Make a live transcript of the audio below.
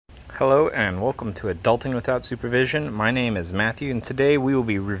Hello and welcome to Adulting Without Supervision. My name is Matthew and today we will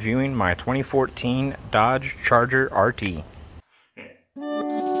be reviewing my 2014 Dodge Charger RT.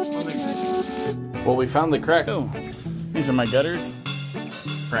 Well, we found the crack. Oh, these are my gutters.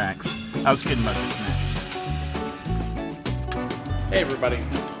 Cracks. I was kidding about this match. Hey everybody,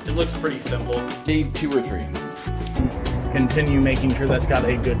 it looks pretty simple. Need 2 or 3. Continue making sure that's got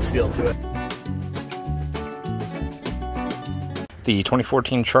a good seal to it. The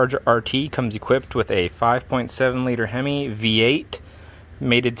 2014 Charger RT comes equipped with a 5.7 liter Hemi V8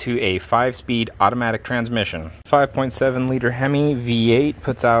 mated to a 5-speed automatic transmission. 5.7 liter Hemi V8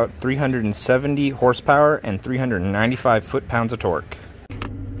 puts out 370 horsepower and 395 foot-pounds of torque.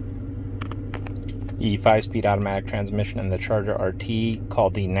 The 5-speed automatic transmission in the Charger RT,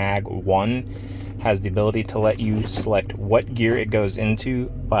 called the NAG 1, has the ability to let you select what gear it goes into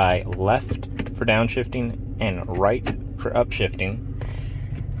by left for downshifting and right for upshifting.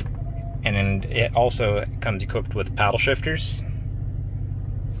 And then it also comes equipped with paddle shifters.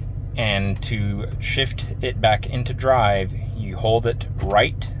 And to shift it back into drive, you hold it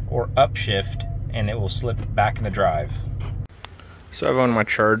right or upshift and it will slip back into drive. So I've owned my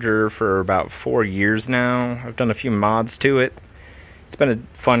Charger for about 4 years now. I've done a few mods to it. It's been a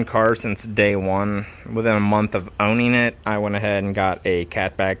fun car since day one. Within a month of owning it, I went ahead and got a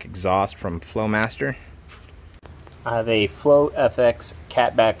catback exhaust from Flowmaster. I have a Flow FX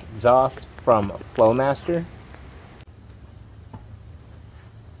catback exhaust from Flowmaster.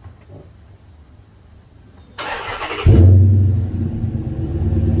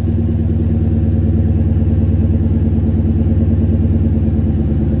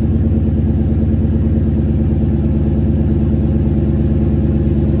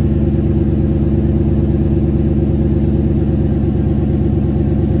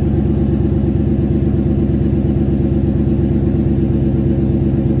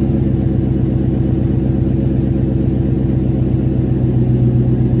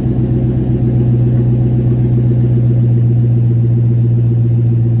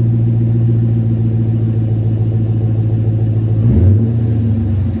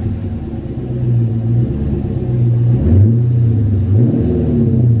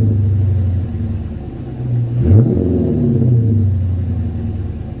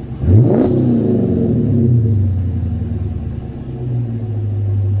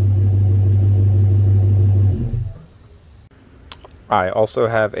 I also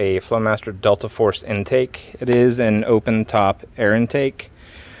have a Flowmaster Delta Force intake. It is an open top air intake.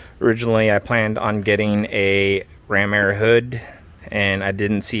 Originally I planned on getting a ram air hood and I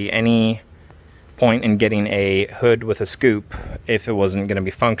didn't see any point in getting a hood with a scoop if it wasn't going to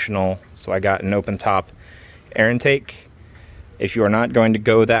be functional, so I got an open top air intake. If you are not going to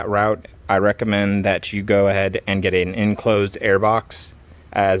go that route, I recommend that you go ahead and get an enclosed air box,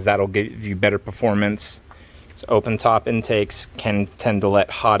 as that'll give you better performance. Open top intakes can tend to let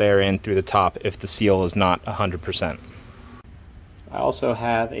hot air in through the top if the seal is not 100%. I also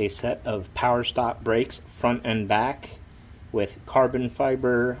have a set of power stop brakes front and back with carbon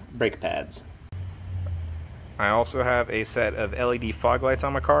fiber brake pads. I also have a set of LED fog lights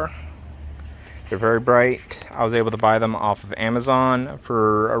on my car. They're very bright. I was able to buy them off of Amazon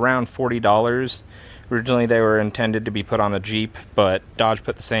for around $40. Originally they were intended to be put on the Jeep, but Dodge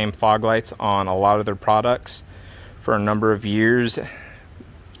put the same fog lights on a lot of their products for a number of years.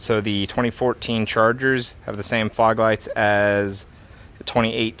 So the 2014 Chargers have the same fog lights as the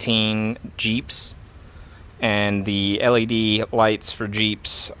 2018 Jeeps, and the LED lights for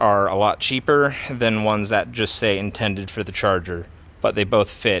Jeeps are a lot cheaper than ones that just say intended for the Charger, but they both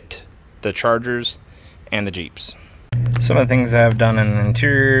fit the Chargers and the Jeeps. Some of the things I've done in the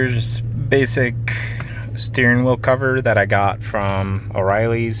interiors: basic steering wheel cover that I got from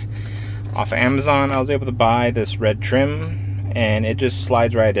O'Reilly's. Off of Amazon, I was able to buy this red trim, and it just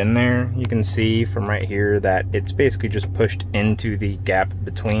slides right in there. You can see from right here that it's basically just pushed into the gap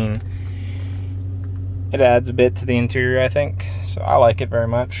between. It adds a bit to the interior, I think, so I like it very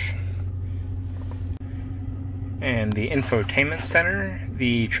much. And the infotainment center,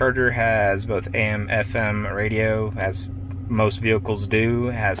 the Charger has both AM, FM radio, as most vehicles do.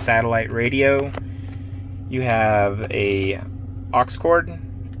 It has satellite radio. You have a aux cord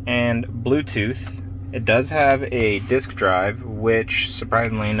and Bluetooth. It does have a disk drive, which,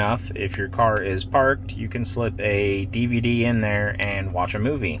 surprisingly enough, if your car is parked, you can slip a DVD in there and watch a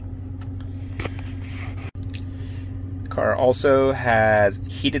movie. The car also has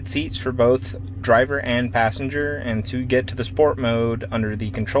heated seats for both driver and passenger, and to get to the sport mode under the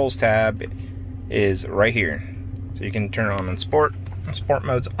controls tab is right here. So you can turn it on in sport. When sport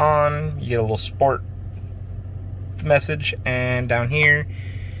mode's on, you get a little sport message, and down here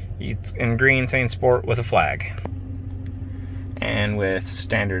It's in green saying sport with a flag. And with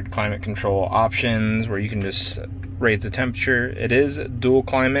standard climate control options where you can just raise the temperature. It is dual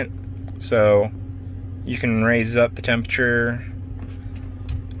climate, so you can raise up the temperature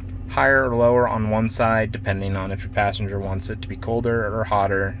higher or lower on one side depending on if your passenger wants it to be colder or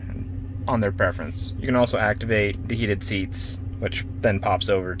hotter on their preference. You can also activate the heated seats, which then pops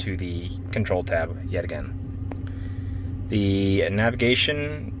over to the control tab yet again. The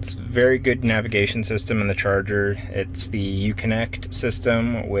navigation, it's a very good navigation system in the Charger. It's the Uconnect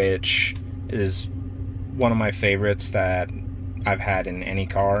system, which is one of my favorites that I've had in any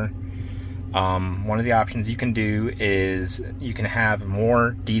car. One of the options you can do is you can have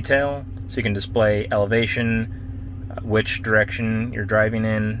more detail, so you can display elevation, which direction you're driving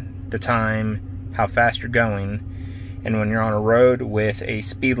in, the time, how fast you're going, and when you're on a road with a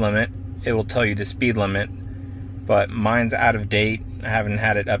speed limit, it will tell you the speed limit. But mine's out of date. I haven't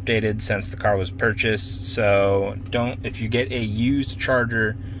had it updated since the car was purchased, so if you get a used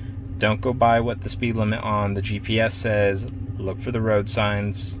Charger, don't go by what the speed limit on the GPS says. Look for the road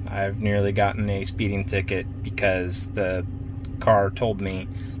signs. I've nearly gotten a speeding ticket because the car told me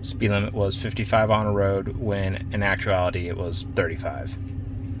speed limit was 55 on a road when in actuality it was 35.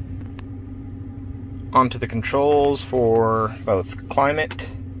 Onto the controls for both climate,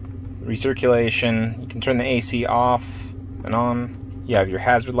 recirculation. You can turn the AC off and on. You have your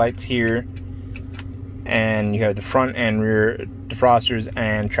hazard lights here, and you have the front and rear defrosters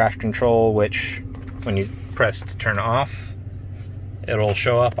and traction control, which when you press to turn off, it'll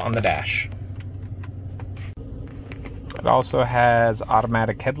show up on the dash. It also has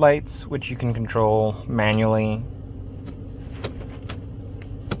automatic headlights, which you can control manually.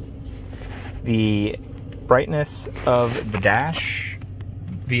 The brightness of the dash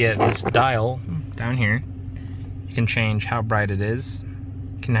via this dial down here, you can change how bright it is.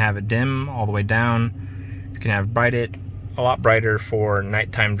 You can have it dim all the way down. You can have it a lot brighter for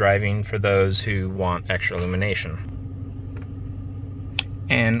nighttime driving for those who want extra illumination.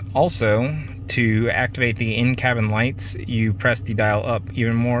 And also, to activate the in-cabin lights, you press the dial up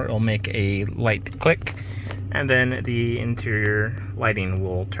even more, it'll make a light click, and then the interior lighting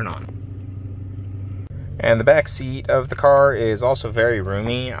will turn on. And the back seat of the car is also very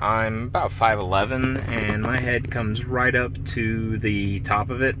roomy. I'm about 5'11", and my head comes right up to the top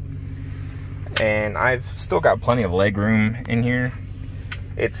of it. And I've still got plenty of leg room in here.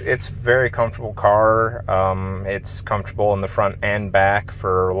 It's a very comfortable car. It's comfortable in the front and back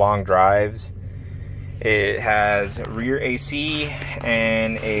for long drives. It has rear AC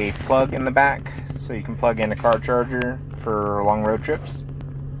and a plug in the back, so you can plug in a car charger for long road trips.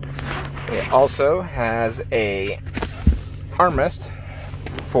 It also has a armrest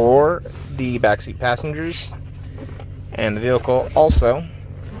for the backseat passengers, and the vehicle also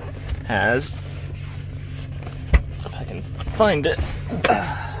has, if I can find it,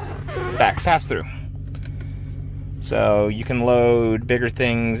 back pass-through. So you can load bigger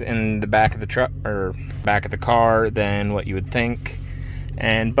things in the back of the truck or back of the car than what you would think,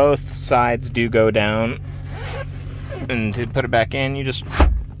 and both sides do go down. And to put it back in, you just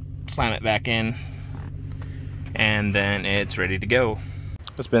slam it back in, and then it's ready to go.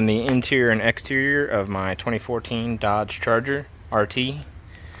 It's been the interior and exterior of my 2014 Dodge Charger RT.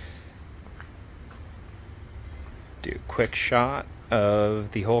 Do a quick shot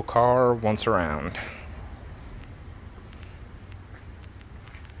of the whole car once around.